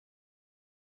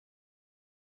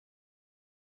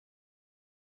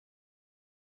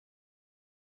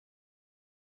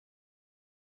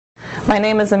My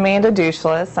name is Amanda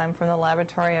Duchelis. I'm from the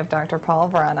laboratory of Dr. Paul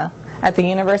Verana at the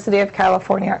University of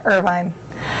California, Irvine.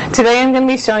 Today I'm going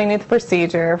to be showing you the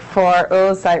procedure for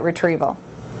oocyte retrieval.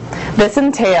 This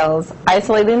entails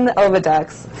isolating the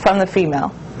oviducts from the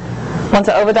female. Once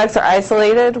the oviducts are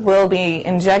isolated, we'll be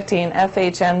injecting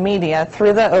FHM media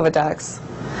through the oviducts,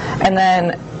 and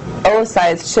then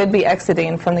oocytes should be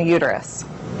exiting from the uterus.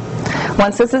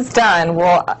 Once this is done,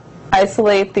 we'll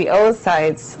isolate the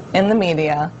oocytes in the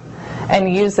media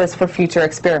and use this for future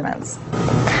experiments.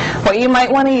 What you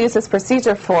might want to use this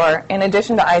procedure for, in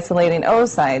addition to isolating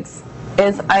oocytes,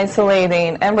 is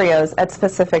isolating embryos at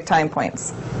specific time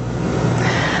points.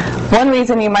 One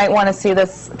reason you might want to see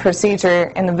this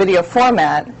procedure in the video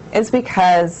format is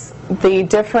because the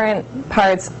different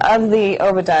parts of the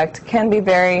oviduct can be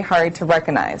very hard to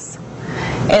recognize.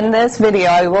 In this video,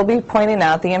 I will be pointing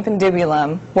out the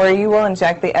infindibulum, where you will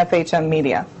inject the FHM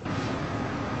media.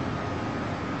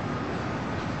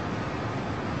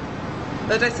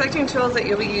 The dissecting tools that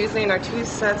you'll be using are 2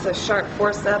 sets of sharp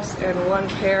forceps and 1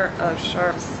 pair of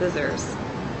sharp scissors.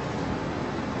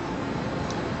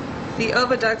 The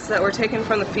oviducts that were taken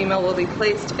from the female will be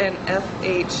placed in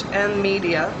FHM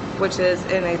media, which is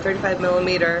in a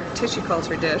 35mm tissue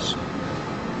culture dish.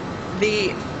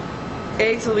 The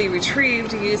eggs will be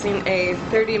retrieved using a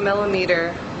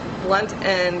 30mm blunt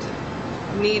end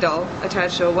needle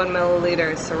attached to a 1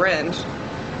 milliliter syringe,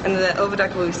 and the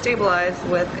oviduct will be stabilized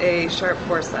with a sharp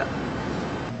forceps.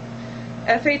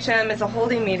 FHM is a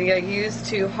holding media used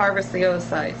to harvest the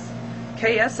oocytes.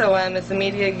 KSOM is the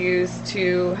media used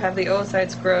to have the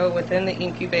oocytes grow within the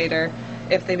incubator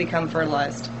if they become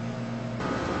fertilized.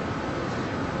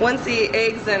 Once the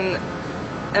eggs and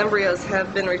embryos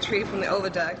have been retrieved from the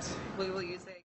oviduct, we will use